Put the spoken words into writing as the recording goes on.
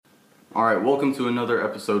All right, welcome to another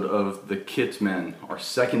episode of the Kitmen, our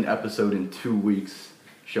second episode in 2 weeks,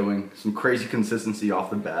 showing some crazy consistency off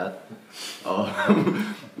the bat.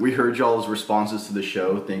 We heard y'all's responses to the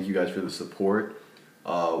show. Thank you guys for the support.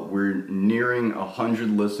 We're nearing 100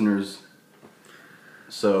 listeners,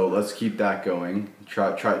 so let's keep that going.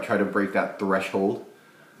 Try to break that threshold.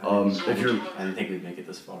 If you're, I didn't think we'd make it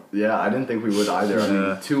this far. Yeah, I didn't think we would either. I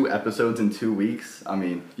mean, 2 episodes in 2 weeks. I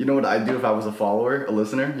mean, you know what I'd do if I was a follower, a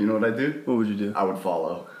listener? You know what I'd do? What would you do? I would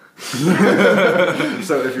follow.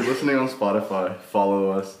 So if you're listening on Spotify, follow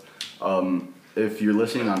us. If you're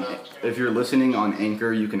listening on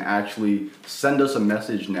Anchor, you can actually send us a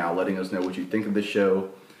message now, letting us know what you think of the show,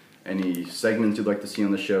 any segments you'd like to see on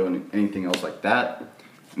the show, and anything else like that.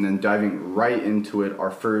 And then diving right into it, our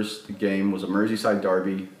first game was a Merseyside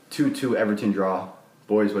derby, 2-2 Everton draw.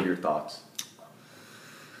 Boys, what are your thoughts?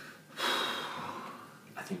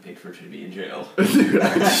 I think Pickford should be in jail.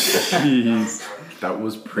 Jeez. That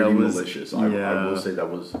was pretty malicious. I will say that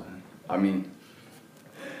was... I mean,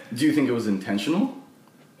 do you think it was intentional?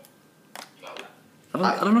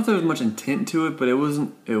 I don't know if there was much intent to it, but it was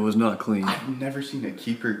not clean. I've never seen a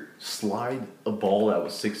keeper slide a ball that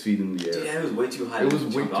was 6 feet in the air. Yeah, it was way too high. It was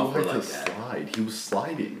way too high to like slide. He was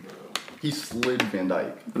sliding. He slid Van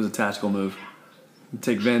Dijk. It was a tactical move.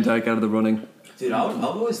 Take Van Dijk out of the running. Dude, I would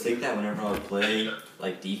always think that whenever I would play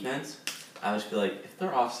like defense, I would just be like, if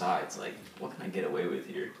they're offsides, like, what can I get away with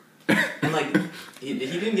here? And like, he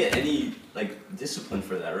didn't get any like discipline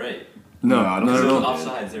for that, right? No, not at all.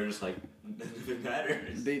 Offsides, they're just like, none of it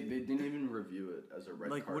matters. They didn't even review it as a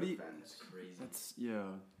red Like, card what do you- offense. Crazy. That's yeah.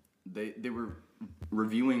 They were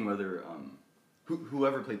reviewing whether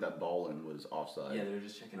whoever played that ball in was offside. Yeah, they were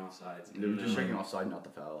just checking offsides. They were just checking offside, not the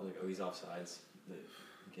foul. Like, oh, he's offsides.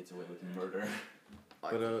 He gets away with murder.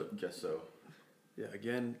 I guess so. Yeah,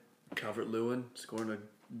 again, Calvert-Lewin scoring a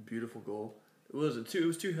beautiful goal. It was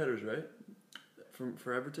two headers, right?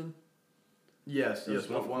 For Everton. Yes. That was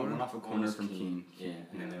One off a corner from Keane. Yeah,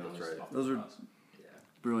 and then that's was right. off Those the are cross. Yeah.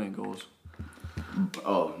 brilliant goals.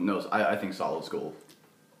 Oh no, I think Salah's goal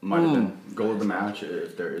might have been goal of the match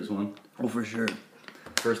if there is one. Oh, for sure.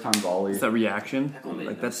 First time volley. It's that reaction. That goal made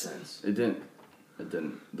Like no that's sense. It didn't.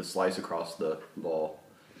 The slice across the ball.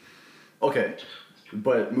 Okay,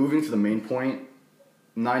 but moving to the main point,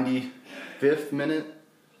 95th minute,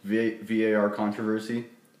 VAR controversy.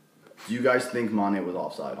 Do you guys think Mane was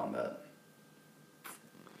offside on that?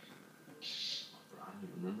 Bro, I don't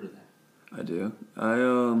even remember that. I do.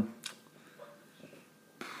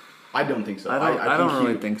 I don't think so. I don't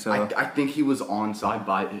really think so. I think he was onside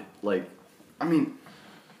by, like, I mean,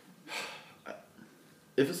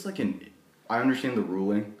 if it's like I understand the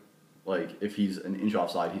ruling, like, if he's an inch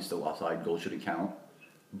offside, he's still offside, goal shouldn't count.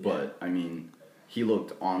 But, I mean, he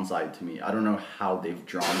looked onside to me. I don't know how they've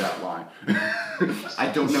drawn that line.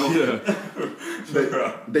 I don't know.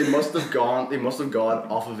 They must have gone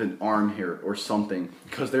off of an arm here or something,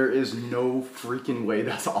 because there is no freaking way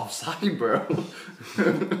that's offside, bro.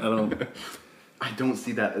 I don't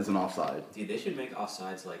see that as an offside. Dude, they should make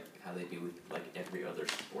offsides like how they do with like every other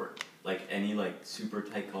sport. Like any like super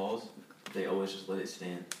tight calls, they always just let it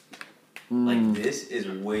stand. Like this is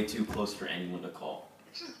way too close for anyone to call.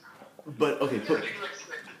 But okay, Hair on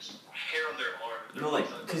their arm. You know, like,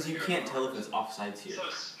 because you can't tell if it's offsides here.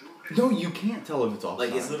 no, you can't tell if it's offside.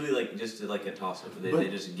 Like, it's literally like just like a toss up. They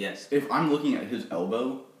just guess. If I'm looking at his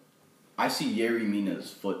elbow, I see Yerry Mina's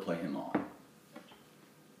foot play him on.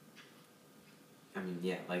 I mean,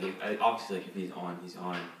 yeah, like, obviously, like, if he's on, he's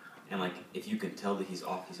on. And, like, if you can tell that he's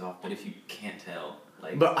off, he's off. But if you can't tell,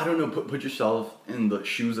 like... But I don't know, put yourself in the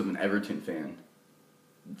shoes of an Everton fan.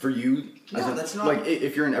 For you, No, that's not... Like,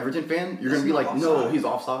 if you're an Everton fan, you're going to be like, offside. no, he's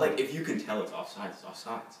offside. Like, if you can tell it's offside, it's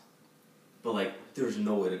offside. But, like, there's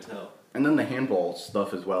no way to tell. And then the handball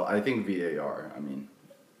stuff as well. I think VAR, I mean...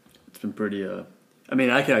 it's been pretty. I mean,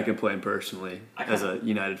 I can complain personally I as a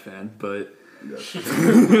United fan, but Yes. I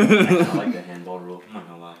kind of like the handball rule. I'm not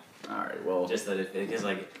gonna lie. Alright, well... Just that because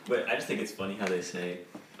like, but I just think it's funny how they say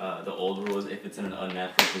the old rule is if it's in an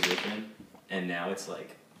unnatural position, and now it's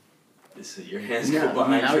like this is your hands Yeah, go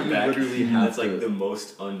behind now your you back. literally have That's like to- the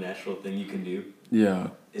most unnatural thing you can do. yeah.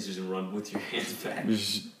 Is just run with your hands back.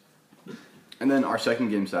 And then our second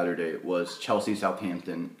game Saturday was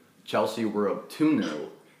Chelsea-Southampton. Chelsea were up 2-0,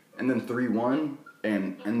 and then 3-1,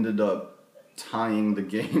 and ended up tying the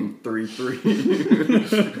game 3-3.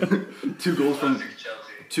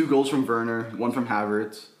 Two goals from Werner, one from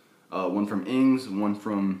Havertz, one from Ings, one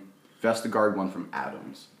from Vestergaard, one from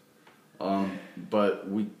Adams. But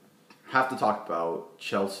we have to talk about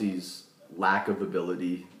Chelsea's lack of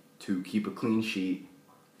ability to keep a clean sheet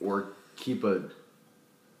or keep a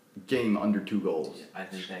game under 2 goals. I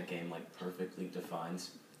think that game like perfectly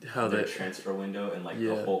defines How their that transfer window and like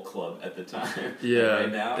Yeah. the whole club at the time. Yeah,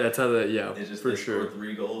 right now that's how that they just for they sure. score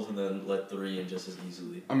 3 goals and then let 3 in just as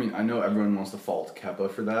easily. I mean, I know everyone wants to fault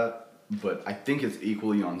Kepa for that, but I think it's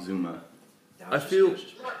equally on Zuma. That was I feel- it was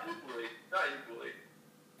just Not equally. Not equally.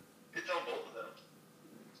 It's on both of them.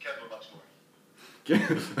 Kevin much more.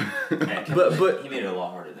 Yeah, But- he made it a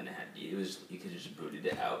lot harder than it had to be. It was you could have just booted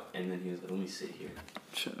it out and then he was like, let me sit here,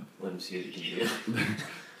 Shut up. let him see what he can do.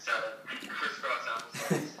 Sound like crisscross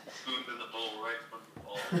applesauce. Spoon in the bowl right from the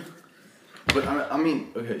ball. But I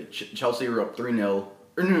mean, okay, Chelsea are up 3-0.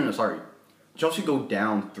 Or no, sorry. Chelsea go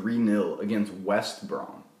down 3-0 against West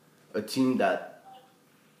Brom, a team that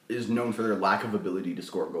is known for their lack of ability to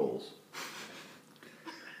score goals.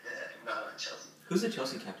 Not on Chelsea. Who's the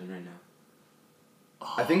Chelsea captain right now?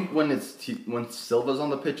 I think when Silva's on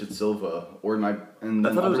the pitch, it's Silva, and I then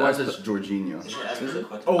thought it was otherwise Asp- it's Jorginho. Is it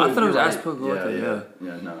Azpilicueta? Oh, I thought it was you're right. Azpilicueta,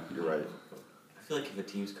 Yeah, no, you're right. I feel like if a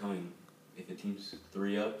team's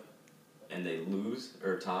 3 up and they lose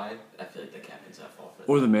or tie, I feel like the captain's at fault for that.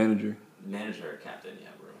 Or the manager. Manager or captain, yeah,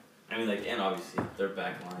 bro. I mean, like, and obviously their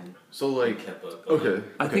back line. So like, Kepa, okay,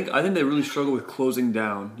 I think they really struggle with closing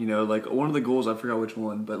down. You know, like one of the goals, I forgot which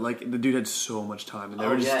one, but like the dude had so much time, and they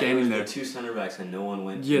were just standing there. The 2 center backs and no one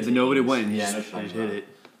went. Yeah, then nobody went, and he yeah, just no hit it.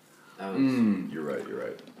 That was, you're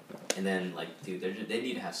right. and then like, dude, they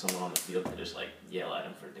need to have someone on the field to just like yell at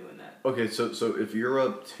him for doing that. Okay, so if you're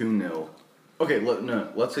up 2-0, okay,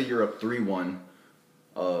 let's say you're up 3-1,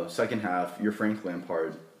 second half, you're Frank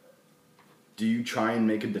Lampard. Do you try and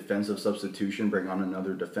make a defensive substitution, bring on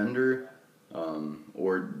another defender,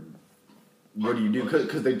 or what do you do?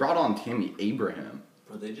 Because they brought on Tammy Abraham.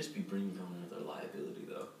 Bro, they just be bringing on another liability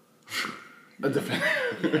though. A defender.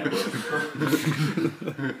 Yeah, bro. I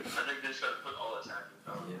think they just gotta put all attacking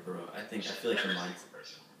power. Yeah, bro. I feel like the Every mindset. single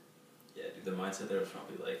person. Yeah, dude, the mindset there was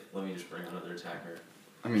probably like, let me just bring on another attacker.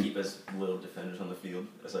 I mean, Keep as little defenders on the field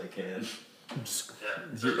as I can. Yeah.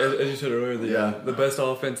 As you said earlier, the best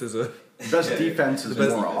offense is a best defense is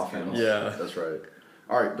best more defense, offense. yeah. That's right.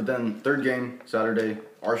 All right, but then third game, Saturday,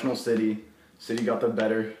 Arsenal City. City got the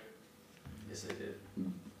better Yes, I did.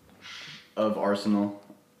 of Arsenal,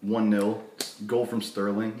 1-0, goal from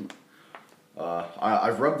Sterling.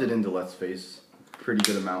 I've rubbed it into Let's Face pretty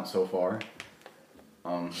good amount so far.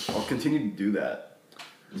 I'll continue to do that.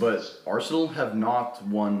 But Arsenal have not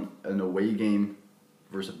won an away game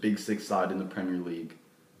versus a Big Six side in the Premier League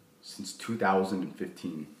since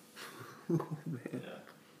 2015. Yeah.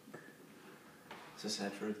 It's a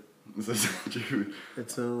sad truth. This is true.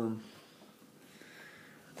 It's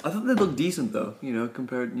I thought they looked decent though. You know,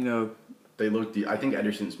 compared. You know, They look. I think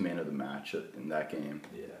Ederson's man of the match in that game.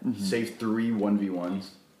 Yeah. He saved 3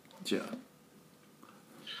 1v1s. yeah.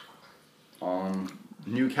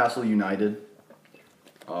 Newcastle United.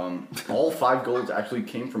 All 5 goals actually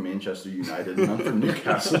came from Manchester United, none from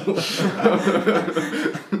Newcastle.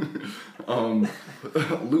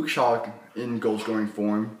 Luke Shaw in goal scoring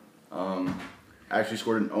form. Actually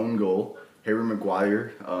scored an own goal. Harry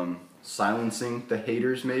Maguire silencing the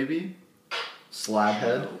haters maybe.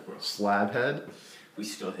 Slabhead. We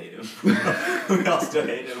still hate him. We all still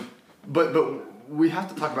hate him. But we have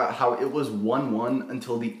to talk about how it was 1-1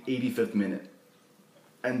 until the 85th minute.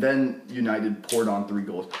 And then United poured on 3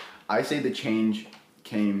 goals. I say the change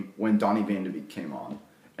came when Donny van de Beek came on.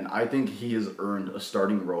 And I think he has earned a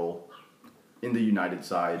starting role in the United Did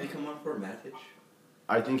side. he come on for a Matic?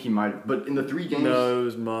 I think he might. But in the 3 games... No, it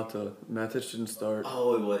was Mata. Matic didn't start.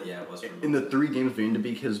 Oh, it was. Yeah, it was. In the 3 games Van de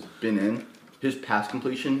Beek has been in, his pass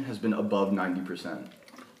completion has been above 90%.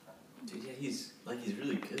 Dude, yeah, he's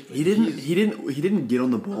really good. But He didn't get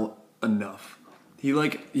on the ball enough. He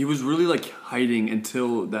was really hiding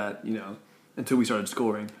until we started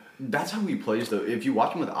scoring. That's how he plays, though. If you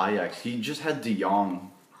watch him with Ajax, he just had De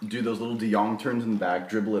Jong do those little De Jong turns in the back,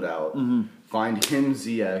 dribble it out, find him,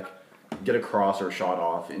 Ziyech, get a cross or a shot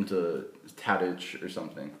off into Tadic or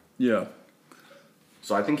something. Yeah.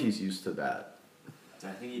 So I think he's used to that.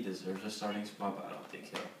 I think he deserves a starting spot, but I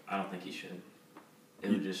don't think he should. It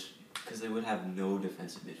would just because they would have no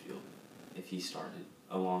defensive midfield if he started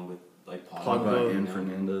along with Pogba Pogba and you know?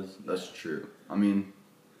 Fernandez. That's true. I mean,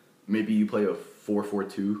 maybe you play a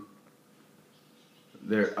 4-4-2.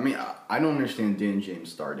 There. I mean, I don't understand Dan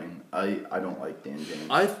James starting. I don't like Dan James.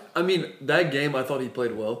 I mean that game I thought he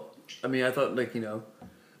played well. I mean I thought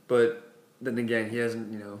but then again he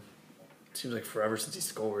hasn't it seems like forever since he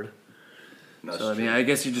scored. That's So I mean true. I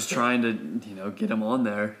guess you're just trying to get him on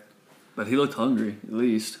there, but he looked hungry at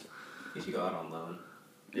least. He should go out on loan.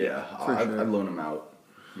 Yeah, For I'd sure. loan him out.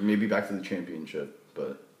 Maybe back to the championship,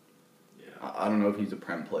 but Yeah. I don't know if he's a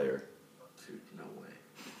Prem player. Dude, no way.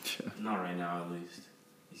 Not right now, at least.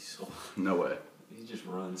 He's so. No way. He just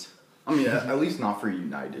runs. I mean, at least not for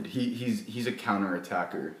United. He's a counter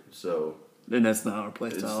attacker, so. And that's not our play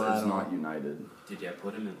It's style. it's not United. Dude, yeah,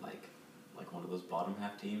 put him in like one of those bottom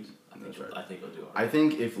half teams. That's right. I think he'll do. I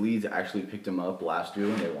think if Leeds actually picked him up last year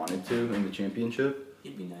when they wanted to in the championship,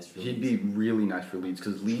 He'd be nice for he'd Leeds. be really nice for Leeds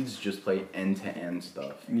because Leeds just play end-to-end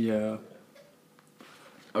stuff. Yeah.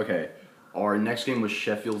 Okay, our next game was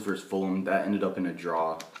Sheffield versus Fulham. That ended up in a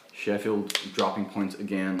draw. Sheffield dropping points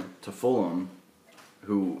again to Fulham,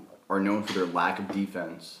 who are known for their lack of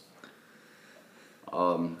defense.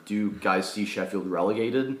 Do you guys see Sheffield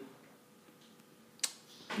relegated?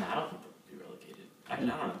 Nah, I don't think they'll be relegated. I don't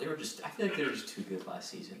know. I feel like they were just too good last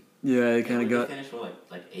season. Yeah, it kind of got. They finished with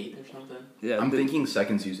like 8th or something. Yeah, I'm thinking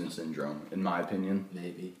second season syndrome, in my opinion.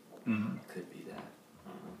 Maybe. Mm-hmm. Could be that. I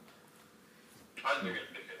don't know. I think they're gonna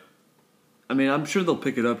pick it up. I mean, I'm sure they'll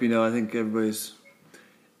pick it up. I think everybody's,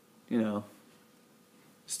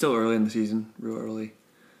 still early in the season, real early.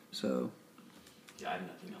 So. Yeah, I have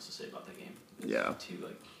nothing else to say about that game. Yeah. Two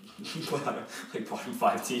bottom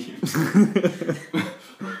 5 teams.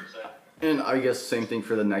 And I guess same thing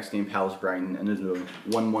for the next game, Palace Brighton, ended in a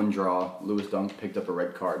 1-1 draw. Lewis Dunk picked up a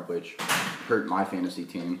red card, which hurt my fantasy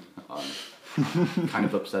team. Kind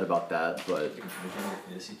of upset about that, but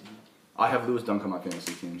I have Lewis Dunk on my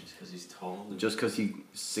fantasy team. Just because he's tall. Just because he's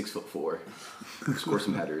 6'4", score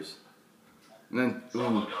some headers. And then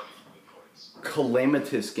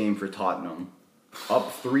calamitous game for Tottenham,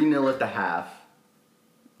 up 3-0 at the half.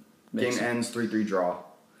 Game ends 3-3 draw.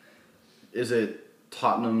 Is it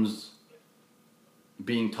Tottenham's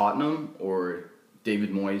being Tottenham or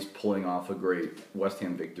David Moyes pulling off a great West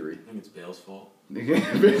Ham victory? I think it's Bale's fault. He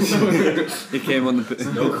came on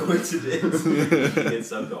the. No coincidence. He gets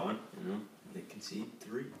subbed on. They concede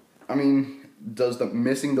 3. I mean, does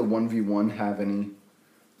missing the 1v1 have any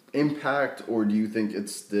impact, or do you think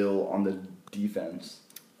it's still on the defense?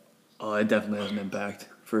 Oh, it definitely has an impact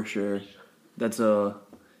for sure. That's a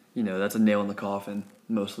nail in the coffin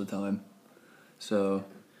most of the time. So.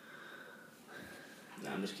 No,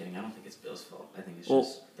 I'm just kidding. I don't think it's Bale's fault. I think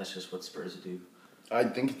it's that's just what Spurs do. I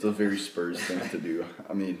think it's a very Spurs thing to do.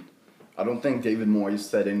 I mean, I don't think David Moyes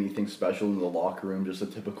said anything special in the locker room, just a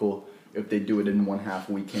typical, if they do it in one half,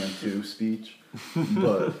 we can too speech.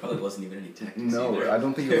 But Probably wasn't even any tactics. no, either. I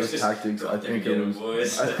don't think it was just, tactics. I think it was.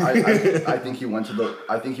 Boys. I think he went to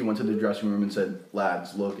the dressing room and said,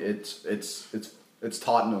 "Lads, look, it's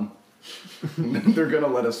Tottenham. They're gonna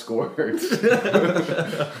let us score."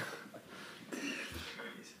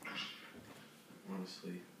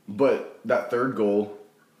 Honestly. But that third goal,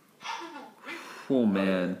 Oh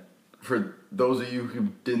man. for those of you who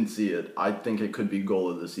didn't see it, I think it could be goal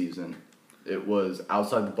of the season. It was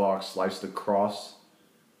outside the box, sliced across,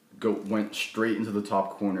 went straight into the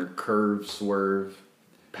top corner, curve, swerve,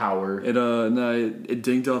 power. It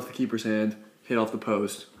dinked off the keeper's hand, hit off the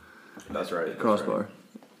post, That's right. crossbar. Right.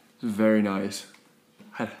 It was very nice.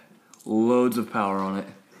 Had loads of power on it.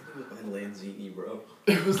 It was by Lanzini, bro.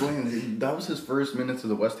 It was Lanzini. That was his first minutes as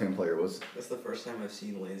a West Ham player. That's the first time I've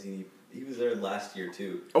seen Lanzini. He was there last year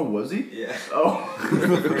too. Oh, was he? Yeah. Oh.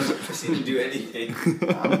 First time I've seen him do anything.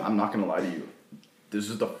 I'm not gonna lie to you. This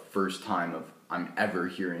is the first time I'm ever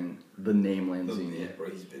hearing the name Lanzini. Yeah, bro,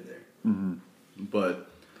 he's been there. Mm-hmm. But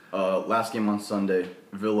last game on Sunday,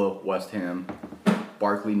 Villa, West Ham,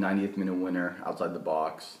 Barkley 90th minute winner outside the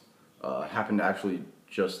box. Happened actually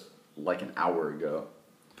just like an hour ago.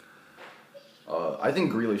 I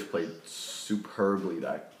think Grealish played superbly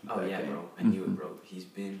that yeah, game. bro. I knew it, bro. He's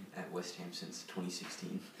been at West Ham since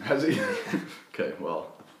 2016. Has he? Okay,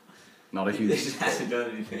 well, not a He huge. just hasn't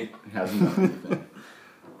done anything. Hasn't done anything.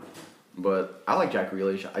 But I like Jack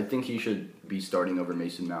Grealish. I think he should be starting over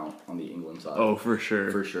Mason Mount on the England side. Oh, for sure.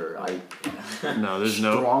 For sure. I No, there's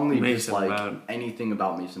no strongly Mason dislike Mount. anything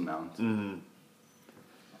about Mason Mount. Mm-hmm.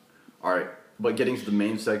 All right, but getting to the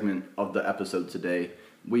main segment of the episode today,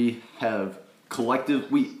 we have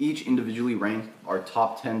we each individually rank our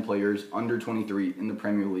top 10 players under 23 in the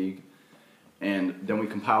Premier League, and then we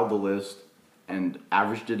compiled the list and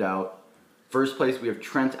averaged it out. First place, we have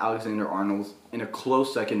Trent Alexander-Arnold. In a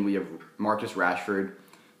close second, we have Marcus Rashford.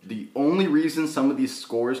 The only reason some of these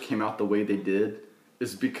scores came out the way they did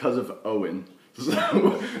is because of Owen.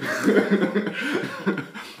 So,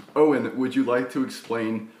 Owen, would you like to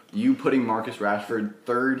explain you putting Marcus Rashford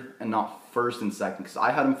third and not first and second? Because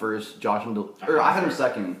I had him first, I had him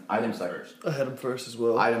second. I had him second. I had him first as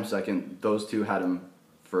well. I had him second. Those two had him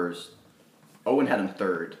first. Owen had him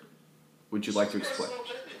third. Would you like to explain?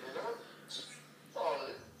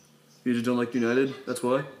 You just don't like United? That's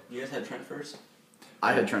why? You guys had Trent first?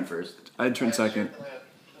 I had Trent first. I had Trent second.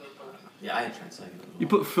 Yeah, I had Trent second. As well. You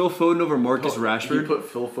put Phil Foden over Marcus You Rashford? put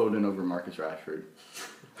Phil Foden over Marcus Rashford.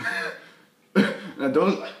 Now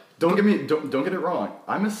don't get it wrong.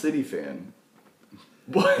 I'm a City fan.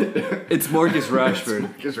 But It's Marcus Rashford.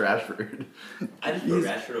 Marcus Rashford. I just put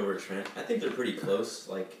Rashford over Trent. I think they're pretty close,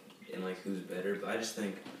 like in like who's better. But I just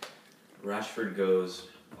think Rashford goes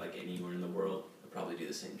like anywhere in the world, he'll probably do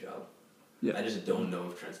the same job. Yeah. I just don't know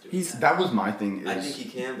if Trent's doing that. That was my thing. I think he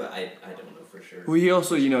can, but I don't know for sure. Well, he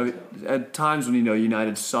also, at times when,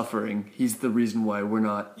 United's suffering, he's the reason why we're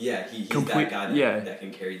not... Yeah, he's Complete- that guy that can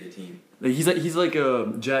carry the team. Like, he's like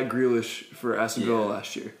a Jack Grealish for Aston Villa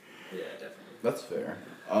last year. Yeah, definitely. That's fair.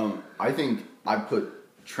 I think I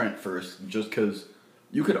put Trent first just because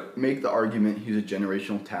you could make the argument he's a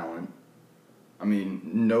generational talent. I mean,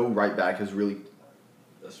 no right back has really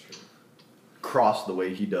That's true. crossed the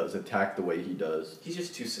way he does, attacked the way he does. He's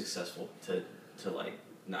just too successful to like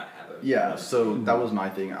not have a... Yeah, so that was my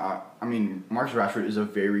thing. I mean, Marcus Rashford is a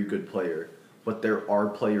very good player, but there are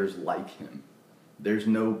players like him. There's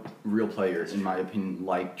no real player, in my opinion,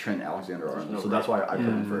 like Trent Alexander-Arnold. So that's why I put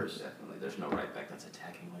him first. Definitely. There's no right back that's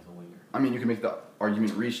attacking like a winger. I mean, you can make the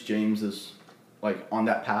argument Reece James is, like, on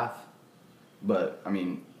that path. But, I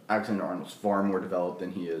mean, Alexander-Arnold's far more developed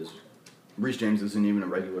than he is. Reece James isn't even a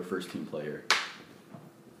regular first-team player.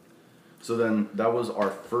 So then, that was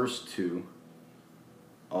our first two.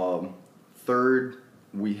 Third,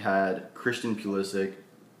 we had Christian Pulisic.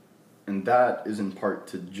 And that is in part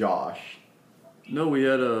to Josh. No, we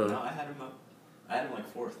had No, I had him up. I had him like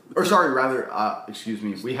fourth. Or sorry, rather, excuse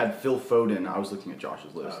me. We had Phil Foden. I was looking at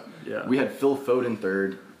Josh's list. Yeah. We had Phil Foden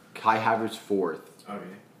third, Kai Havertz fourth. Okay.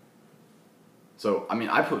 So, I mean,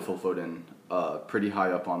 I put Phil Foden pretty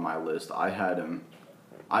high up on my list. I had him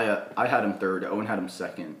third. Owen had him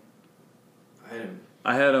second.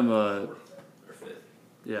 I had him or fifth.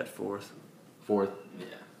 yeah, at fourth. Fourth. Yeah.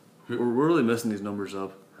 We're really messing these numbers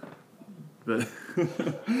up. But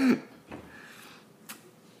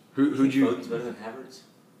Who'd you? Foden's better than Havertz?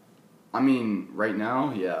 I mean, right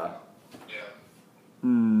now, yeah. Yeah.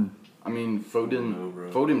 I mean, Foden. No,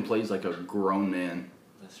 bro. Foden plays like a grown man.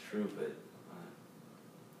 That's true, but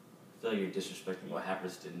I feel like you're disrespecting what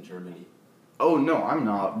Havertz did in Germany. Oh no, I'm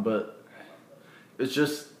not. But it's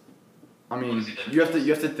just. I mean, you have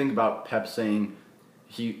to think about Pep saying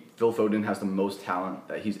Phil Foden has the most talent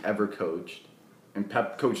that he's ever coached, and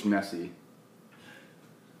Pep coached Messi.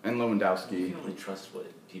 And You Lewandowski. can only trust what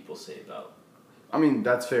people say about. I mean,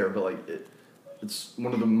 that's fair, but like it's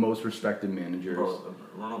one of the most respected managers. Bro,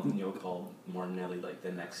 Ronaldinho called Martinelli like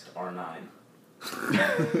the next R9.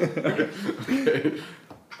 Okay.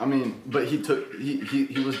 I mean, but he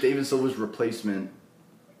was David Silva's replacement.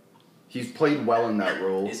 He's played well in that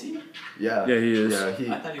role. Is he? Yeah. Yeah, he is.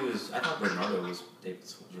 Yeah, I thought Bernardo was David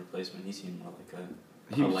Silva's replacement. He seemed more like a.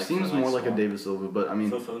 he seems more like a David Silva, but I mean,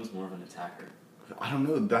 Phil Foden's more of an attacker. I don't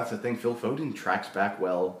know. That's the thing. Phil Foden tracks back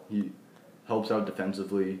well. He helps out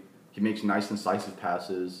defensively. He makes nice, incisive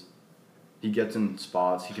passes. He gets in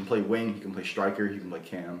spots. He can play wing. He can play striker. He can play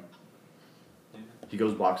cam. Yeah. He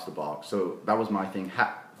goes box to box. So that was my thing.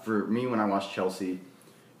 For me, when I watched Chelsea,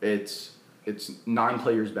 it's 9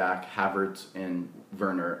 players back, Havertz and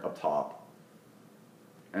Werner up top,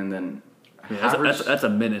 and then Yeah, that's a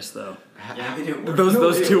menace, though. Yeah, I mean, it works.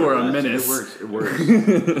 Those two are a menace. It works.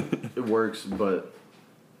 It works, but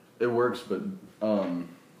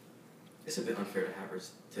It's a bit unfair to Havertz.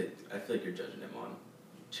 I feel like you're judging him on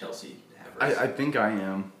Chelsea Havertz. I think I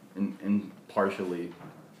am, and partially,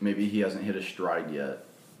 maybe he hasn't hit a stride yet,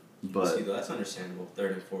 but See, though, that's understandable.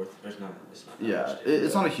 Third and fourth, it's not that yeah, much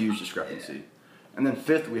it's not a huge discrepancy. Yeah. And then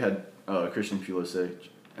fifth we had Christian Pulisic,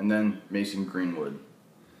 and then Mason Greenwood.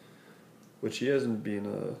 Which he hasn't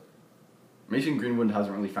been. Mason Greenwood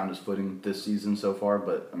hasn't really found his footing this season so far,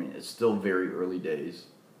 but I mean it's still very early days.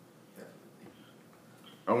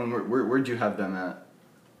 Owen, where'd you have them at?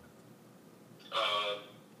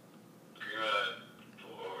 Greenwood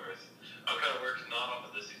fourth. I'm kind of working not off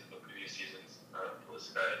of this season, but previous seasons.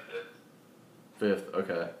 Pulisic at fifth. Fifth,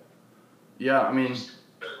 okay. Yeah, I mean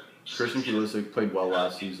Christian Pulisic played well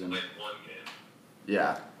last season. Played one game.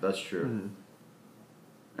 Yeah, that's true.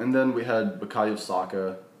 And then we had Bukayo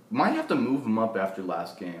Saka. Might have to move him up after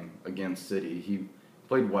last game against City. He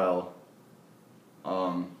played well.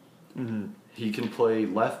 He can play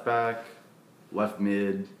left back, left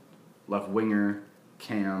mid, left winger,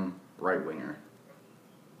 cam, right winger.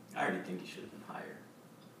 I already think he should have been higher.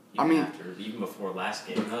 I mean- even before last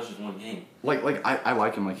game, that was just one game. I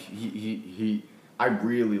like him. Like I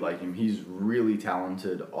really like him. He's really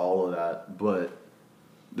talented. All of that, but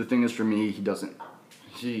The thing is, for me, he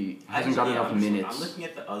hasn't got enough minutes. I'm looking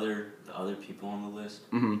at the other people on the list.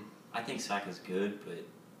 Mm-hmm. I think Saka's good, but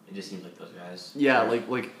it just seems like those guys. Yeah,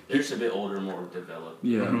 they're just a bit older, more developed.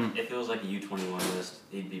 Yeah. Mm-hmm. If it was like a U21 list,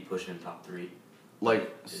 he'd be pushing top 3.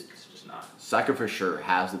 Like, it's just not. Saka for sure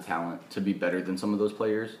has the talent to be better than some of those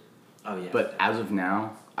players. Oh yeah. But as of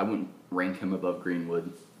now, I wouldn't rank him above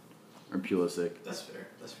Greenwood or Pulisic. That's fair.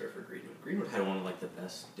 That's fair for Greenwood. Greenwood had one of like the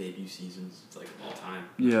best debut seasons of all time.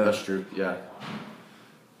 Yeah. That's true. Yeah.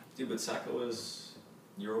 Dude, but Saka was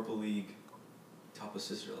Europa League top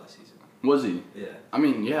assister last season. Was he? Yeah. I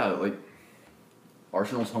mean, yeah, like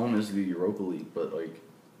Arsenal's home is the Europa League, but like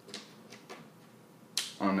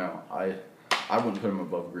I don't know. I wouldn't put him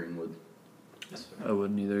above Greenwood. That's fair. I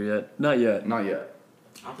wouldn't either yet. Not yet. Not yet.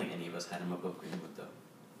 I don't think any of us had him above Greenwood though.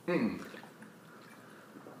 Mm.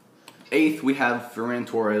 8th, we have Ferran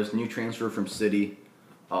Torres, new transfer from City.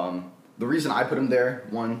 The reason I put him there,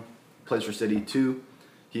 1, plays for City. 2,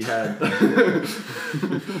 he had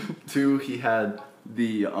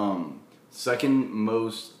the second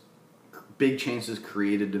most big chances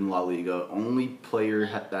created in La Liga. Only player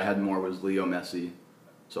that had more was Leo Messi.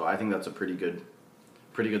 So I think that's a pretty good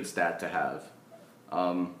stat to have.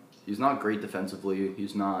 He's not great defensively.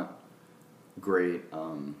 He's not great.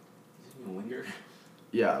 Is he a winger?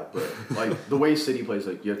 Yeah, but like the way City plays,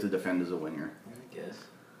 like you have to defend as a winger. I guess.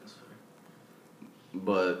 That's fair.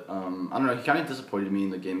 But I don't know. He kind of disappointed me in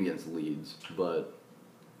the game against Leeds. But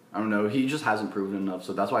I don't know. He just hasn't proven enough.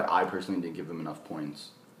 So that's why I personally didn't give him enough points.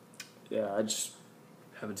 Yeah, I just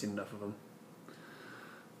haven't seen enough of him.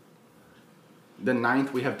 Then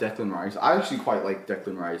 9th, we have Declan Rice. I actually quite like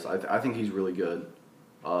Declan Rice. I think he's really good.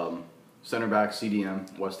 Center back,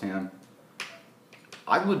 CDM, West Ham.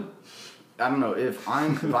 I don't know, if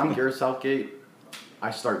I'm Gareth Southgate, I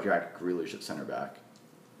start Jack Grealish at center back.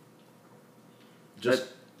 Just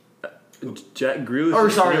Jack Grealish. or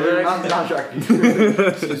sorry, not Jack Grealish.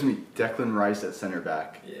 Excuse me, Declan Rice at center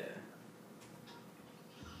back. Yeah.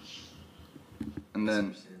 And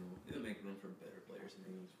then It'll make room for better players in the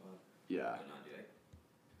England squad. yeah, But not, dude.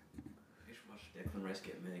 I should watch Declan Rice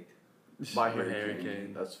get megged. by Harry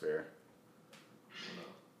Kane. That's fair.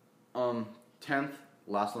 I don't know. 10th,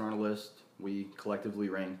 last one on our list, we collectively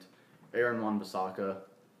ranked Aaron Wan-Bissaka,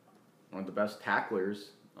 one of the best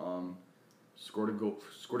tacklers. Scored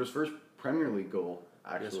his first Premier League goal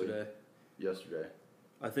actually yesterday.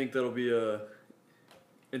 I think that'll be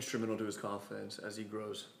instrumental to his confidence as he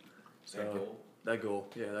grows. So That goal?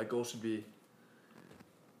 That goal should be.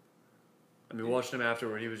 I mean, watching him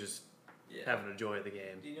afterward, he was just having a joy of the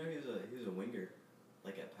game. Do you know he was a winger,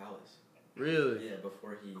 like at Palace? Really? Yeah,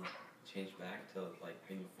 before he changed back to like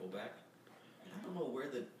being a fullback. And I don't know where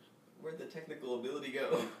the technical ability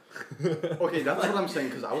go. Okay, that's what I'm saying,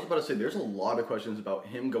 because I was about to say there's a lot of questions about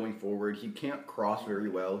him going forward. He can't cross very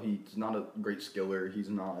well. He's not a great skiller. He's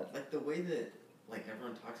not. Like the way that like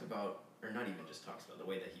everyone talks about, or not even just talks about, the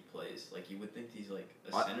way that he plays. Like you would think he's like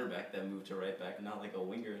a center back that moved to right back, not like a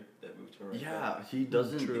winger that moved to right back. Yeah, he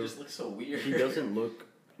doesn't. He just looks so weird. He doesn't look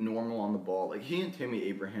normal on the ball. Like he and Tammy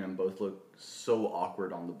Abraham both look so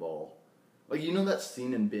awkward on the ball. Like, you know that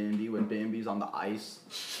scene in Bambi when Bambi's on the ice?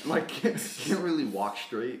 Like, can't really walk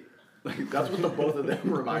straight. Like, that's what the both of them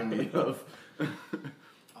remind me of. Oh,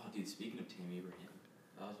 dude, speaking of Tammy Abraham,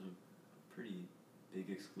 that was a pretty big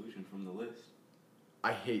exclusion from the list.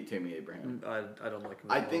 I hate Tammy Abraham. I don't like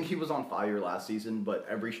him. I think he was on fire last season, but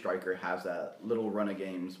every striker has that little run of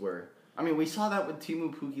games where... I mean, we saw that with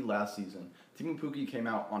Timu Pukki last season. Timu Pukki came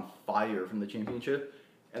out on fire from the championship,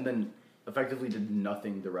 and then effectively did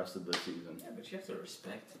nothing the rest of the season. Yeah, but you have to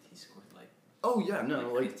respect that he scored like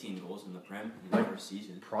 15 goals in the Prem in the first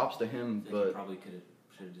season. Props to him, I but he probably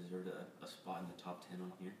should have deserved a spot in the top 10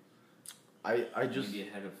 on here. I just maybe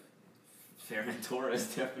ahead of Ferran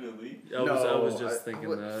Torres, definitely. I was just thinking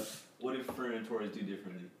that. What if Ferran Torres do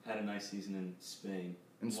differently? Had a nice season in Spain.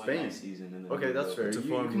 In One Spain. nice season and then okay, that's fair. It's a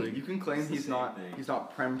farm league. You can claim It's the he's same not thing. he's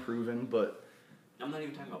not Prem proven, but I'm not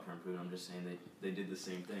even talking about Prem Proven, I'm just saying they did the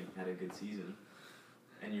same thing, had a good season.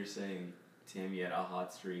 And you're saying Tammy had a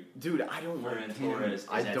hot streak. dude, I don't like Ferran Tammy. Torres is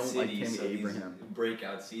I at don't like City, Tammy so he's Abraham.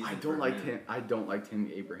 breakout season. I for don't like him. him. I don't like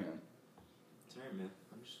Tammy Abraham. Sorry, man.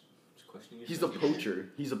 I'm just questioning your He's a judgment. poacher.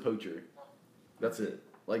 He's a poacher. That's it.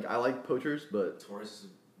 Like, I like poachers, but Torres is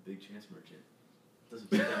a big chance merchant.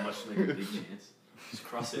 Doesn't take that much to make a big chance. Just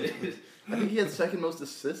cross it. I think he had second most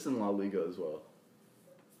assists in La Liga as well.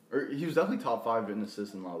 Or he was definitely top 5 in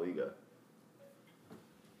assists in La Liga.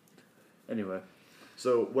 Anyway.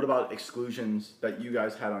 So, what about exclusions that you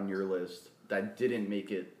guys had on your list that didn't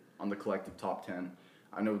make it on the collective top 10?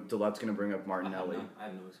 I know Delette's going to bring up Martinelli. I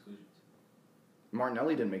have no exclusions.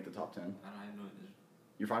 Martinelli didn't make the top 10. I have no idea.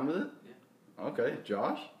 You're fine with it? Yeah. Okay,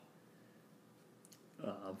 Josh?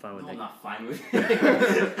 I'm fine with No, it. I'm not fine with it.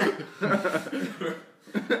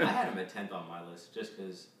 I had him at 10th on my list just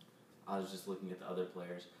because I was just looking at the other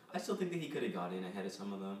players. I still think that he could have got in ahead of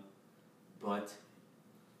some of them, but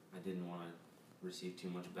I didn't want to receive too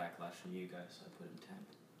much backlash from you guys, so I put him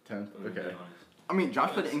 10th. 10th? I'm gonna be Okay. honest. I mean,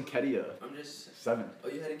 Josh put Nketiah I'm just... 7th. Oh,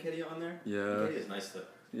 you had Nketiah on there? Yeah. Nketiah's nice, though.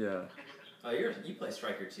 Yeah. Oh, you play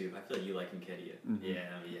striker, too. I feel like you like Nketiah. Mhm. Yeah.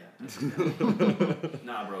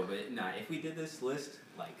 Nah, bro, but if we did this list,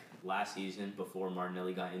 like, last season before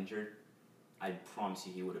Martinelli got injured, I promise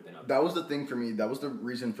you he would have been up. That was the thing for me. That was the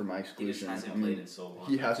reason for my He just exclusion. hasn't played in so long.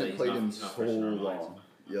 He hasn't He's played not- in he's not so fresh in our minds. long.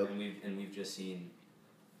 Yep. And we've just seen,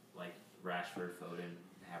 like, Rashford, Foden,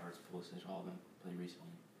 Havertz, Pulisic, all of them play recently.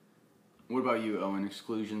 What about you, Owen?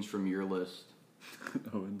 Exclusions from your list?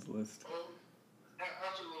 Owen's list.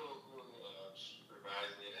 After a little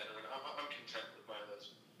revising it, I'm content with my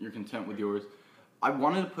list. You're content with yours? I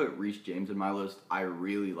wanted to put Reece James in my list. I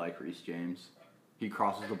really like Reece James. He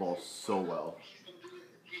crosses the ball so well.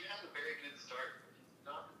 He had a very good start, but he's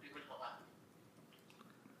not the original athlete.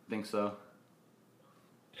 Think so?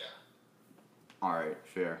 Yeah. Alright,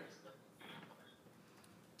 fair.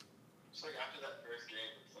 Just like after that first game,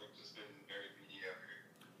 it's like just been very mediocre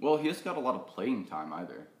Well, he hasn't got a lot of playing time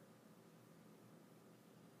either.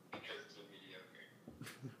 because it's been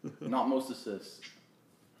mediocre. Not most assists.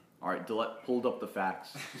 Alright, Dillette pulled up the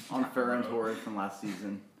facts on Ferran Torres from last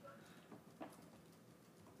season.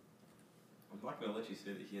 I'm not gonna let you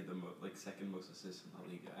say that he had the second most assists in the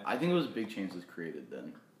league. I think it was big chances created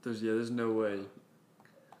then. There's no way.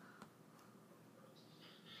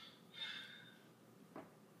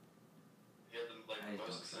 He had the I most don't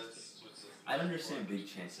trust assists. I understand big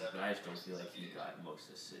chances, but I just don't feel like he got most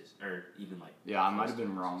assists or even like. Yeah, I might have close to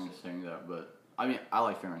been most wrong in assists. saying that, but I mean, I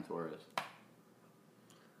like Ferran Torres.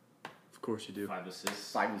 Of course you do. 5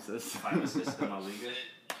 assists. 5 assists. 5 assists in La Liga.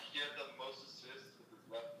 He had the most assists with his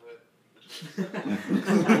left foot,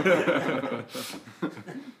 which was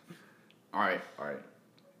Alright.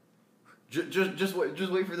 Just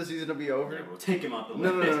wait for the season to be over. Yeah, we'll take him out the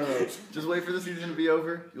No. list. Just wait for the season to be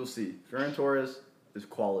over. You'll see. Ferran Torres is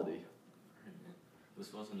quality.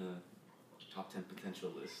 This wasn't a top 10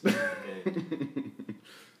 potential list. Okay.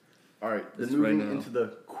 Alright, then It's moving right now. into the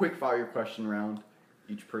quick fire question round.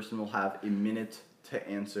 Each person will have a minute to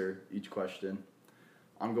answer each question.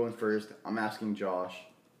 I'm going first. I'm asking Josh.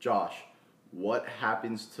 Josh, what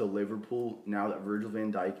happens to Liverpool now that Virgil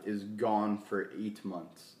van Dijk is gone for 8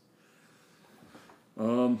 months?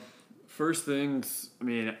 First things, I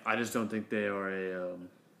mean, I just don't think they are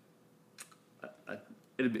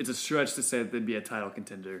it's a stretch to say that they'd be a title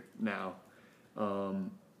contender now.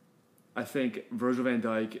 I think Virgil van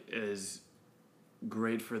Dijk is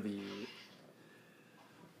great for the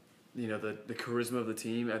charisma of the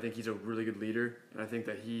team. I think he's a really good leader, and I think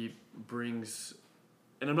that he brings.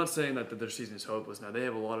 And I'm not saying that their season is hopeless now. They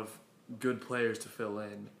have a lot of good players to fill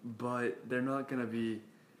in, but they're not going to be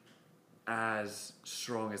as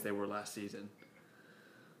strong as they were last season.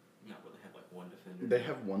 No, but they have like one defender. They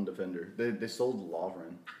have one defender. They sold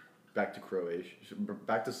Lovren back to Croatia,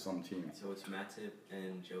 back to some team. So it's Matip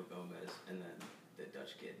and Joe Gomez, and then the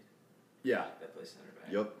Dutch kid Yeah. that plays center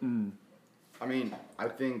back. Yep. I mean, I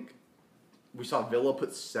think we saw Villa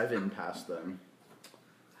put 7 past them.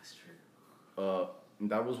 That's true. And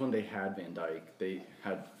that was when they had Van Dijk. They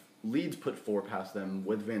had Leeds put 4 past them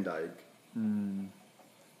with Van Dijk.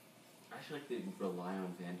 I feel like they rely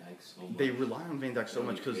on Van Dijk so much. They rely on Van Dijk so It's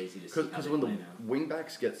much really crazy to see how because they when the play now.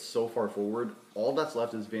 wingbacks get so far forward, all that's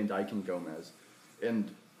left is Van Dijk and Gomez.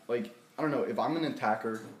 And like, I don't know, if I'm an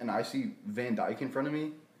attacker and I see Van Dijk in front of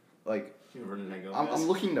me, like You're running that Gomez. I'm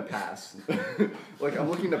looking to pass. Like I'm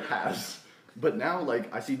looking to pass. But now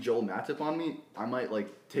like I see Joel Matip on me, I might like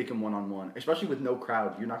take him one-on-one. Especially with no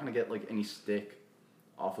crowd. You're not gonna get like any stick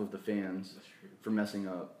off of the fans That's true. for messing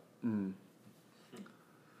up.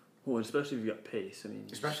 Well, especially if you got pace. I mean,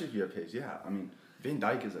 Especially if you have pace, yeah. I mean, Van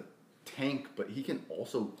Dijk is a tank, but he can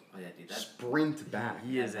also Oh yeah, dude. That sprint back.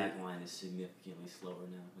 He is back line is significantly slower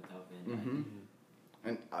now without Van Dijk.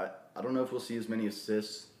 And I don't know if we'll see as many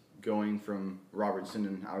assists going from Robertson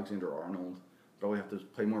and Alexander-Arnold. Probably have to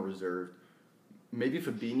play more reserved. Maybe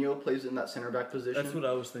Fabinho plays in that center back position. that's what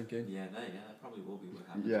I was thinking. Yeah, that probably will be what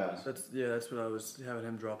happens. Yeah. That's what I was having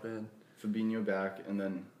him drop in. Fabinho back, and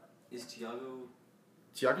then Is Thiago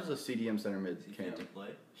Thiago's a CDM center is mid he cam. fit to play?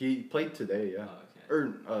 He played today, yeah. Oh,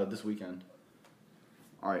 okay. Or this weekend.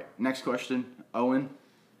 All right, next question, Owen.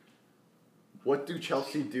 What do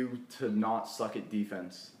Chelsea do to not suck at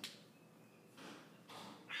defense?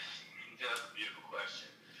 Yeah, that's a beautiful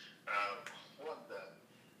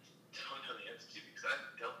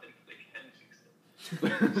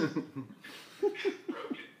Broken.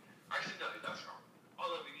 Actually, no, that's wrong. All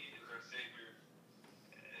that we need is our savior.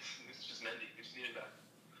 It's just Mendy. We just need him back.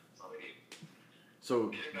 That's all we need. So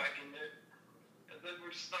Get him back in there, and then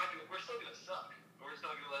we're still gonna suck. But we're just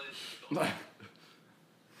not gonna let it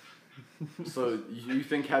go. So you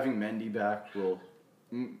think having Mendy back will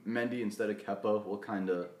Mendy instead of Kepa will kind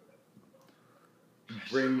of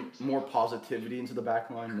bring more positivity into the back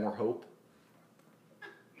line, more hope? I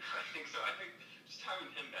think so. I think just having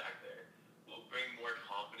him back there will bring more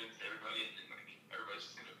confidence to everybody, and like everybody's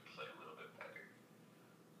just gonna play a little bit better.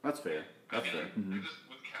 That's fair. That's fair. Like, just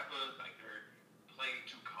with Kepa, like they're playing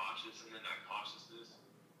too cautious, and then that cautiousness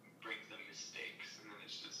brings them mistakes, and then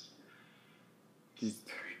it's just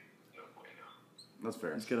very no bueno. That's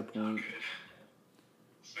fair. He's got a Not point. good.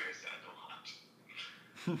 It's very sad to watch.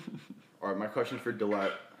 All right, my question for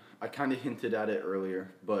Dillette. I kind of hinted at it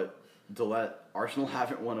earlier, but Dillette, Arsenal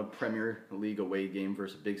haven't won a Premier League away game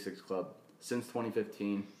versus a Big Six club since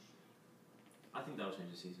 2015. I think that'll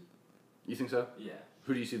change the season. You think so? Yeah.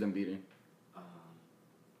 Who do you see them beating?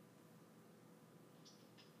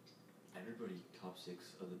 Everybody top 6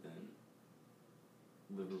 other than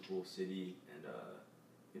Liverpool, City, and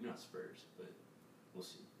maybe not Spurs, but we'll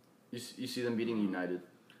see. You see them beating United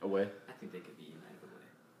away? I think they could be United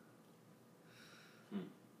away.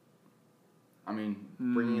 I mean,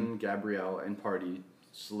 bringing in Gabriel and Partey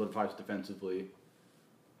solidifies defensively.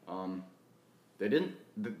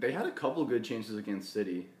 They had a couple good chances against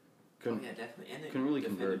City. Couldn't definitely. And they couldn't really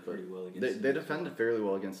defended convert, pretty but well against they City as defended well. fairly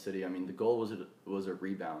well against City. I mean, the goal was a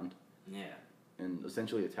rebound Yeah. and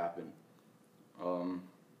essentially a tap-in.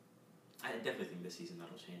 I definitely think this season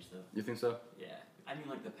that'll change, though. You think so? Yeah. I mean,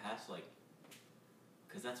 like, the past, like...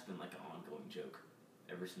 Because that's been, like, an ongoing joke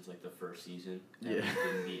ever since, like, the first season. That Yeah. there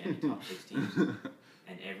didn't be any top 6 teams.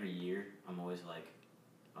 And every year, I'm always like,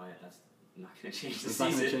 oh, yeah, that's not going to change the It's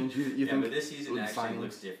not season. gonna change. You think but this season with actually signings?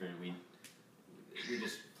 looks different. We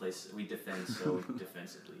defend so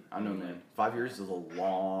defensively. I know, man. 5 years is a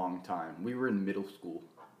long time. We were in middle school.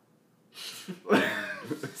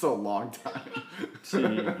 It's a long time. Gee,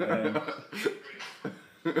 man.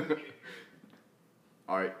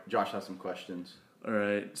 All right, Josh has some questions. All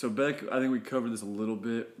right. So, Beck, I think we covered this a little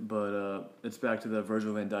bit, but it's back to the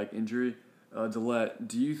Virgil van Dijk injury. Dillette,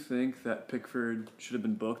 do you think that Pickford should have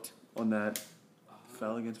been booked on that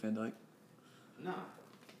foul against Van Dijk? No.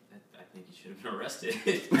 I think he should have been arrested.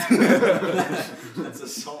 That's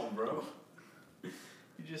assault, bro. You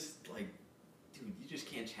just, like... Dude, you just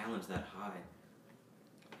can't challenge that high.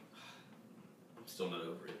 I'm still not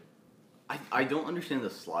over it. I don't understand the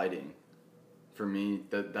sliding. For me,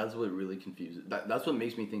 that's what really confuses. That's what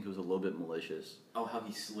makes me think it was a little bit malicious. Oh, how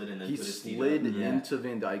he slid and then He put his feet slid up. into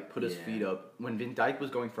Van Dijk, put his Yeah. feet up when Van Dijk was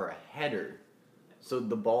going for a header. So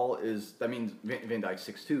the ball is, that means Van Dijk's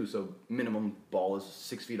 6'2", so minimum ball is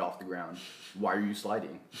 6 feet off the ground. Why are you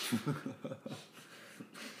sliding?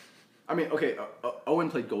 I mean, okay, Owen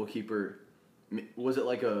played goalkeeper. Was it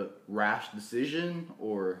like a rash decision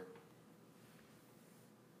or?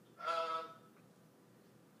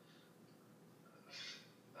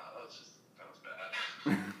 That was bad.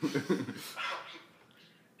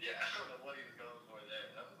 Yeah, I don't know what he was going for there.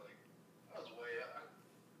 That was way up.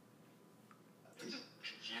 It just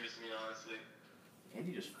confused me, honestly. And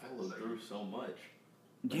he just followed through so much.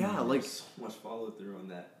 Yeah, There like, was so much follow through on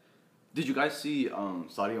that. did you guys see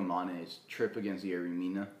Sadio Mane's trip against Yerry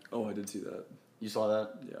Mina? Oh, I did see that. You saw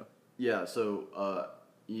that? Yeah. Yeah, so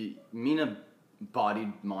Mina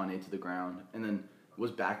bodied Mane to the ground and then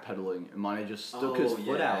was backpedaling, and Mane just stuck his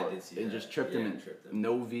foot yeah, I out did see and that. just tripped him. Tripped And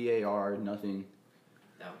no VAR, nothing.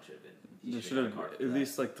 That one should have been. They should have, at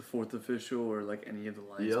least like the fourth official or like any of the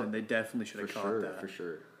linesmen, Yep. they definitely should For have caught sure, that. for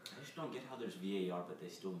sure. I just don't get how there's VAR, but they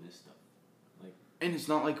still miss stuff. Like, And it's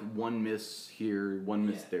not like one miss here, one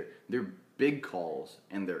miss Yeah. there. They're big calls,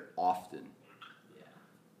 and they're often. yeah.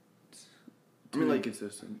 I mean, like,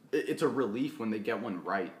 inconsistent. it's a relief when they get one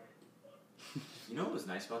right. You know what was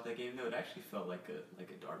nice about that game though? It actually felt like a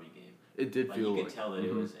derby game. It did Like feel you could like, tell that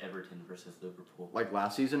it was Everton versus Liverpool. like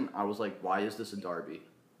last season, I was like, why is this a derby?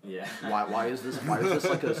 Yeah. Why is this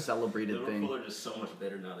like a celebrated Liverpool thing? are just so much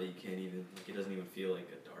better now that you can't even. Like, it doesn't even feel like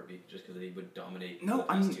a derby just because they would dominate No, the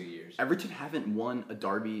past 2 years. Everton haven't won a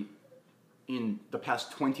derby in the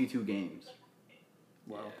past 22 games.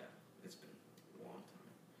 Wow. Yeah, it's been a long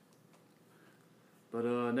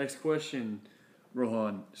time. But next question,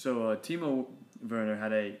 Rohan. So Timo Werner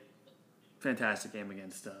had a fantastic game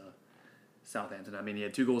against Southampton. I mean, he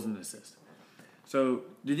had 2 goals and an assist. So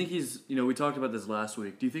do you think he's, we talked about this last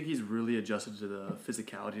week, do you think he's really adjusted to the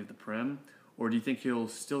physicality of the Prem? Or do you think he'll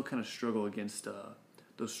still kind of struggle against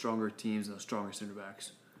those stronger teams and those stronger center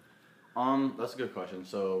backs? That's a good question.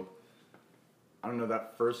 So, I don't know.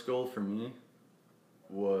 That first goal for me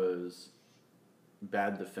was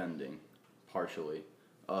bad defending, partially.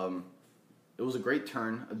 It was a great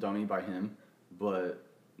turn, a dummy by him, but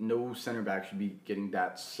no center back should be getting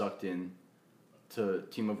that sucked in to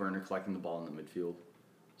Timo Werner collecting the ball in the midfield.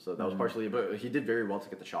 So that was partially it, but he did very well to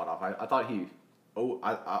get the shot off. I thought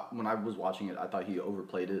when I was watching it, I thought he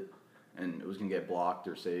overplayed it and it was going to get blocked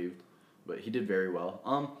or saved, but he did very well.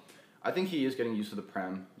 I think he is getting used to the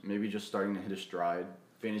Prem, maybe just starting to hit his stride.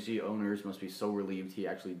 Fantasy owners must be so relieved he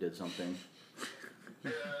actually did something.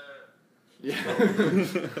 Yeah. Only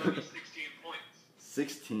 16 points.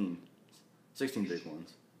 16 big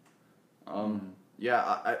ones.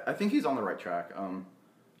 Yeah, I think he's on the right track.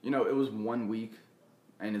 It was 1 week,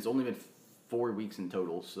 and it's only been 4 weeks in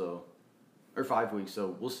total, or 5 weeks.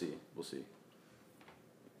 So we'll see.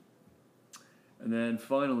 And then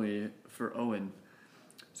finally for Owen,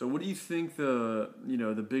 so what do you think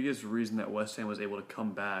the biggest reason that West Ham was able to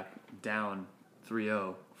come back down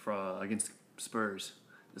 3-0 against Spurs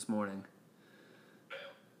this morning?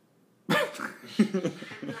 No, but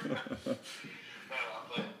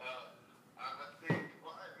I think,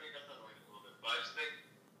 well, I guess that way a little bit, but I just think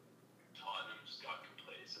Tottenham just got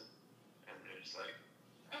complacent, and they're just like,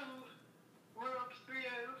 oh, we're up 3-0,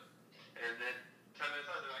 and then 10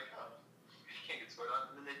 minutes later, they're like, oh, you can't get scored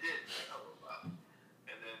on, and then they did, like, oh, wow,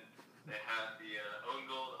 and then they had the own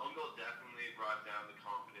goal. The own goal definitely brought down the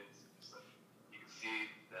confidence. Just like, you can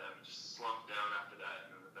see them just slump down after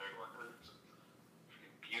that, and then the third one, it was a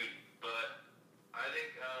freaking beauty. But I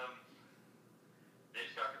think they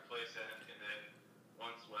just got complacent, and then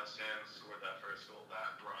once West Ham scored that first goal,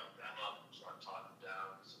 that brought them up, brought Tottenham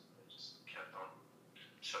down, so they just kept on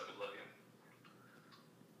chugging.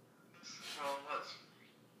 That's how it was.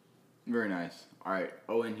 Very nice. All right,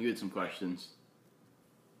 Owen, you had some questions.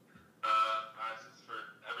 This is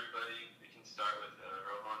for everybody. We can start with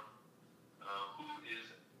Rohan. Who is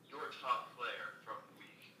your top player from the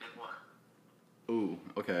week and why? Ooh,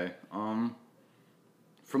 okay.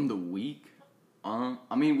 From the week,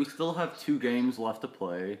 we still have 2 games left to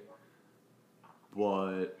play,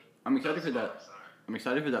 but I'm excited for that. I'm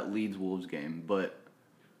excited for that Leeds Wolves game, but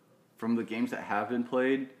from the games that have been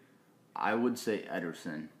played, I would say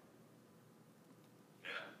Ederson.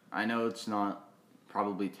 Yeah. I know it's not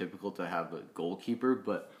probably typical to have a goalkeeper,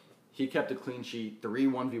 but he kept a clean sheet, 3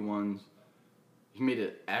 1v1s. He made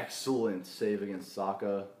an excellent save against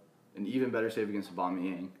Saka, an even better save against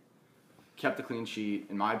Aubameyang. Kept the clean sheet,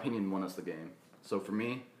 in my opinion, won us the game. So for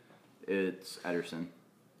me, it's Ederson.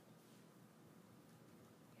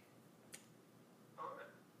 Alright.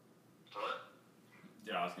 Toilet?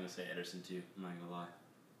 Yeah, I was gonna say Ederson too. I'm not gonna lie.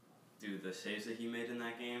 Dude, the saves that he made in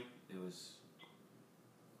that game, it was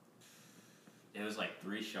like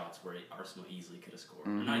 3 shots where Arsenal easily could have scored.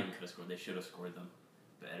 Mm-hmm. Or not even could have scored. They should have scored them.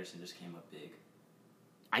 But Ederson just came up big.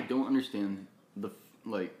 I don't understand the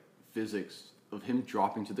physics of him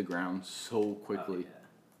dropping to the ground so quickly.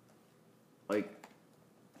 Oh, yeah.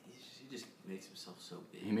 He just makes himself so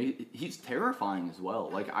big. He's terrifying as well.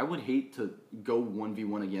 Like, I would hate to go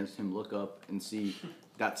 1v1 against him, look up, and see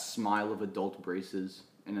that smile of adult braces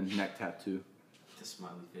and a neck tattoo. The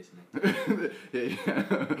smiley face neck. Yeah.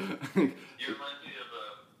 You remind me of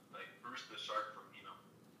Bruce the Shark from Nemo.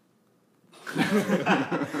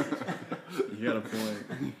 You got a point.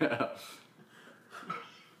 Yeah.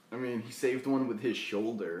 He saved one with his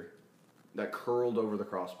shoulder that curled over the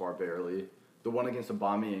crossbar barely. The one against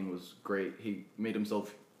Aubameyang was great. He made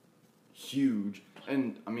himself huge.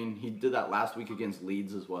 And, he did that last week against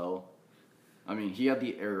Leeds as well. He had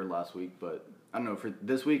the error last week, but I don't know. For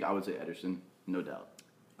this week, I would say Ederson, no doubt.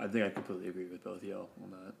 I think I completely agree with both of y'all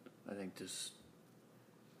on that. I think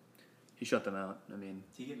he shut them out. Did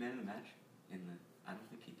he get man of the match? I don't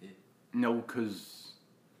think he did. No, because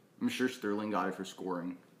I'm sure Sterling got it for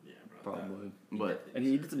scoring. Yeah, bro. Probably. And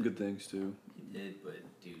he did some good things too. He did, but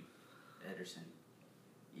dude, Ederson,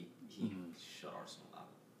 he shut Arsenal out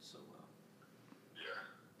so well. Yeah.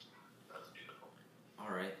 That's beautiful.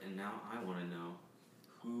 Alright, and now I want to know,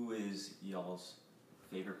 who is y'all's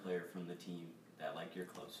favorite player from the team that your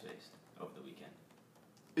clubs faced over the weekend?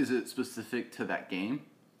 Is it specific to that game?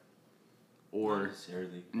 Or Not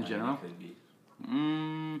necessarily. in general? It could be.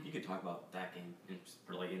 You could talk about that game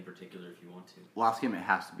in particular if you want to. Last game, it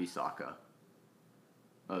has to be Saka.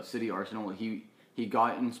 City Arsenal. He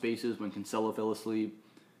got in spaces when Cancelo fell asleep.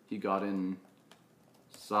 He got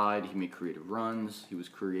inside. He made creative runs. He was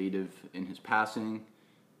creative in his passing.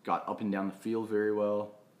 Got up and down the field very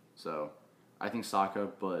well. So I think Saka.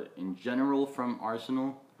 But in general, from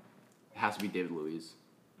Arsenal, it has to be David Luiz.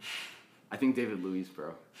 I think David Luiz,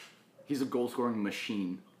 bro. He's a goal-scoring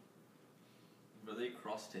machine. Really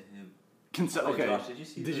cross to him. Okay. Josh, did you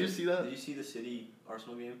see that? Did you see the City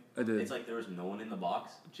Arsenal game? I did. It's like there was no one in the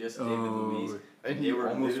box, just David Luiz. And he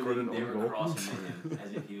almost scored an They own were goal. crossing to him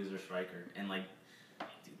as if he was their striker, and like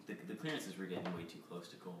the clearances were getting way too close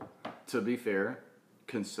to goal. To be fair,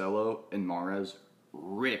 Cancelo and Mahrez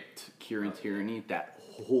ripped Kieran Tierney that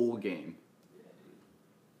whole game. Yeah, dude.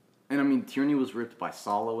 And I mean, Tierney was ripped by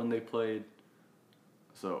Salah when they played.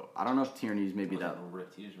 So I don't know if Tierney's maybe He that. wasn't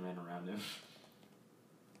ripped. He just ran around him.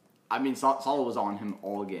 I mean, Salah was on him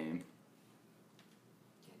all game.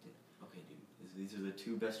 Yeah, dude. Okay, dude. These are the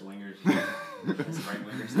two best wingers, best right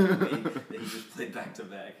wingers in the league that he just played back to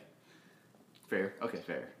back. Fair. Okay,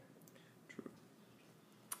 fair. True.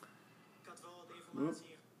 Ik had wel wat informatie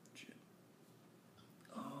hier. Shit.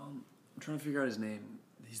 I'm trying to figure out his name.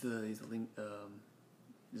 He's the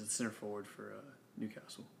center forward for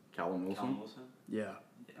Newcastle. Callum Wilson, Callum Wilson? Yeah,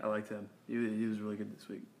 I liked him. He was really good this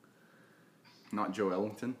week. not Joe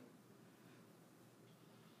Ellington.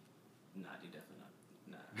 Nah, dude, definitely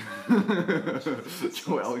not. Nah.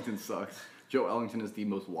 Joe Ellington sucks. Joe Ellington is the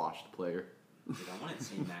most washed player. Dude, I wanted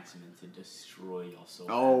St. Maximin to destroy y'all so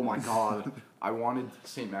Oh bad. my god. I wanted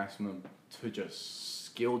St. Maximum to just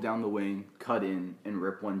skill down the wing, cut in, and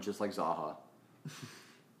rip one just like Zaha. It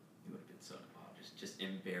would have been so just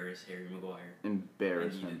embarrass Harry Maguire.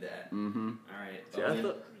 Embarrass And him. you did that. Mm-hmm. Alright. See, I Owen,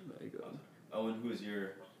 thought. There you go. Owen, who is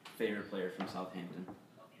your favorite player from Southampton? I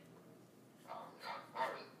don't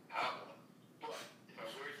really have one. But if I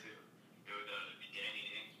were to, it would be Danny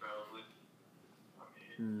Ings probably. I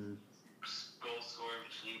mean, goal scoring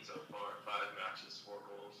machine so far, 5 matches, 4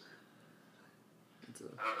 goals. It's a,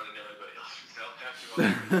 I don't really know anybody else from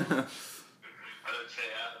Southampton. I know Che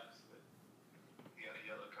Adams, but he got a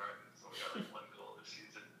yellow card and he's only got like 1 goal this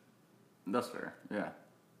season. That's fair. Yeah.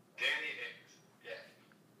 Danny Ings, yeah.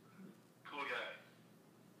 Cool guy.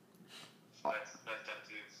 Nice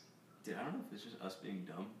tattoos. Dude, I don't know if it's just us being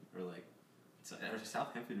dumb or like, is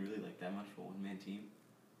Southampton really like that much of a one-man team?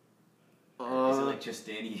 Is it like just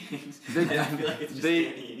Danny Ings? I feel like it's just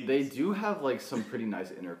Danny Ings. They do have like some pretty nice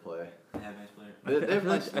interplay. They have nice player. They have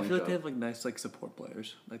nice I feel like link they up. have like nice like support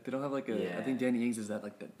players. Like they don't have like a. Yeah. I think Danny Ings is that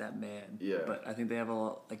man. Yeah. But I think they have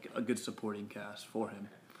a good supporting cast for him.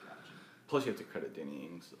 Gotcha. Plus, you have to credit Danny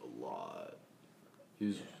Ings a lot.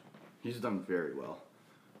 He's done very well.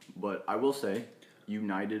 But I will say,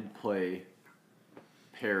 United play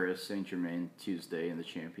Paris Saint-Germain Tuesday in the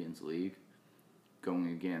Champions League, going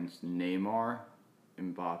against Neymar,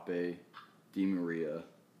 Mbappe, Di Maria,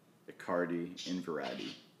 Icardi, and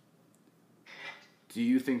Verratti. Do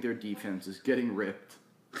you think their defense is getting ripped?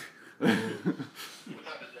 Without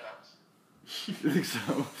a doubt. You think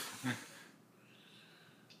so?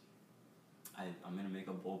 I'm gonna make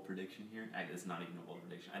a bold prediction here. It's not even a bold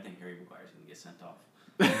prediction. I think Harry Maguire's gonna get sent off.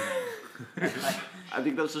 I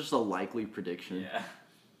think that's just a likely prediction. Yeah.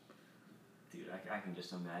 Dude, I can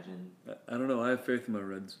just imagine. I don't know. I have faith in my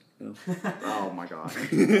Reds. You know? Oh my god.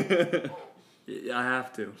 Yeah, I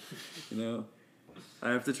have to. You know, I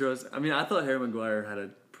have to trust. I mean, I thought Harry Maguire had a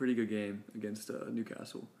pretty good game against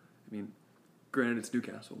Newcastle. I mean, granted it's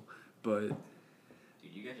Newcastle, but Dude,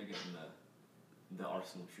 you guys are getting the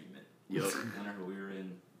Arsenal treatment. Yup. Whenever we were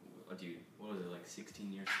in, dude, what was it, like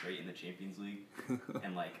 16 years straight in the Champions League?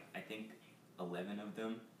 And like, I think 11 of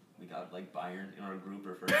them, we got like Bayern in our group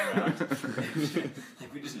or first round.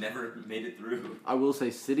 Like, we just never made it through. I will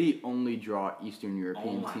say City only draw Eastern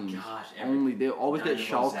European my teams. gosh, Only they always get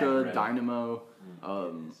Dynamo Schalke, Zagreb. Dynamo,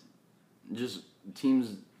 Goodness. just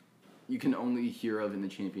teams you can only hear of in the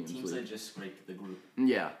Champions Teams that League. just scraped the group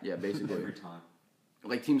Yeah, basically. every time.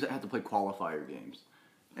 Like teams that have to play qualifier games.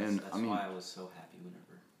 And That's I mean, why I was so happy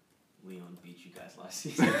whenever Leon beat you guys last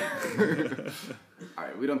season. all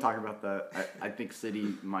right, we don't talk about that. I think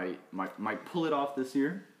City might pull it off this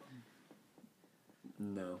year.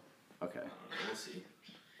 no. Okay. We'll see.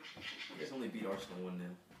 You guys only beat Arsenal 1-0.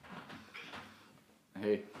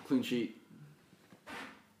 Hey, clean sheet.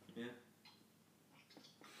 Yeah.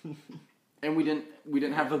 And we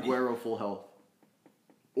didn't have Aguero full health,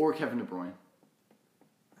 or Kevin De Bruyne.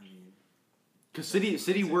 I mean, Because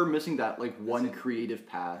City were missing that like one creative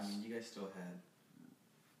pass. you guys still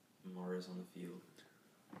had Mahrez on the field.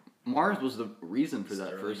 Mars was the reason for that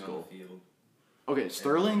Sterling first on goal. the field. Okay,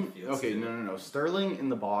 Sterling. Fields Okay, too. no. Sterling in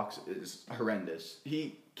the box is horrendous.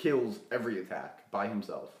 He kills every attack by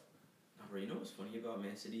himself. Oh, bro, you know what's funny about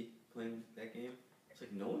Man City playing that game? It's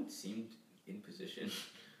like no one seemed in position.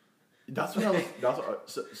 That's what I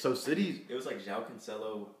was. So City, It was like João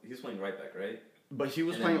Cancelo. He was playing right back, right? but he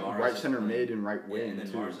was And then playing Mars right was center playing- mid and right Yeah, wing and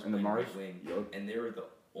then too. Mars was And then playing Mars, right wing. yup. And they were the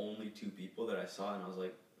only 2 people that I saw, and I was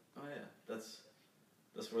like, oh yeah, that's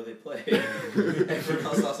where they play. Everyone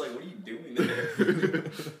else, I was like, what are you doing there?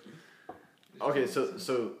 Okay,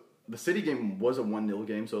 so the City game was a 1-0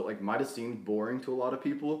 game, so it like might have seemed boring to a lot of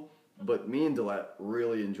people, but me and Dillette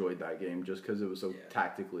really enjoyed that game just because it was so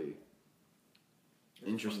tactically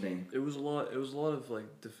interesting. It was a lot of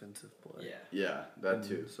like defensive play. Yeah. Yeah, that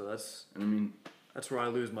too. So that's And I mean, that's where I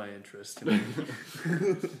lose my interest.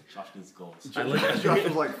 Josh needs goals. Josh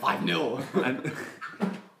was like 5-0.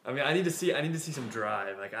 I mean, I need to see some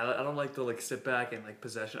drive. Like I don't like the like sit back and like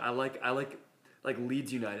possession. I like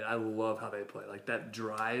Leeds United. I love how they play. Like that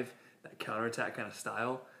drive, that counterattack kind of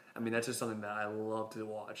style. I mean, that's just something that I love to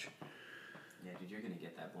watch. Yeah, dude, you're gonna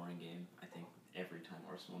get that boring game. I think every time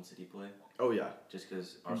Arsenal and City play. Oh yeah. Just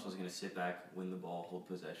because Arsenal's gonna sit back, win the ball, hold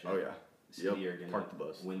possession. Oh yeah. City are gonna Park the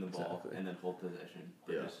bus. win the ball Exactly. and then hold possession.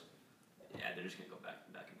 But Yeah. they're just gonna go back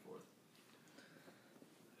and forth.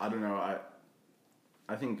 I don't know.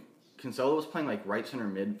 I think Cancelo was playing like right center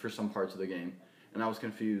mid for some parts of the game, and I was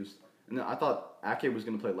confused. And then I thought Ake was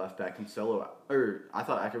going to play left back. I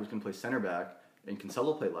thought Ake was going to play center back, and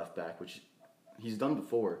Cancelo play left back, which he's done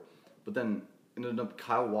before. But then ended up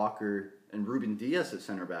Kyle Walker and Ruben Diaz at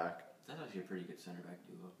center back. That's actually a pretty good center back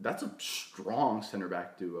duo. That's a strong center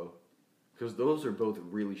back duo, because those are both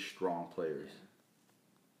really strong players. Yeah.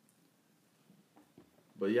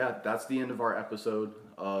 But yeah, that's the end of our episode.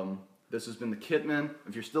 This has been the Kitmen.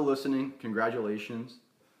 If you're still listening, congratulations.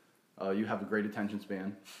 You have a great attention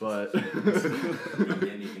span, but You don't get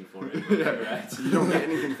anything for it. Congrats. you don't get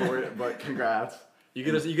anything for it, but congrats. You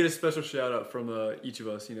get a special shout out from each of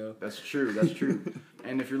us. You know. That's true.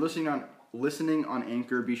 And if you're listening on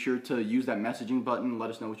Anchor, be sure to use that messaging button. Let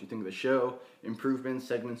us know what you think of the show, improvements,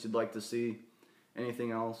 segments you'd like to see,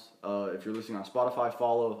 anything else. If you're listening on Spotify,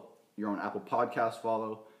 follow. You're on Apple Podcasts,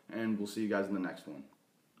 follow, and we'll see you guys in the next one.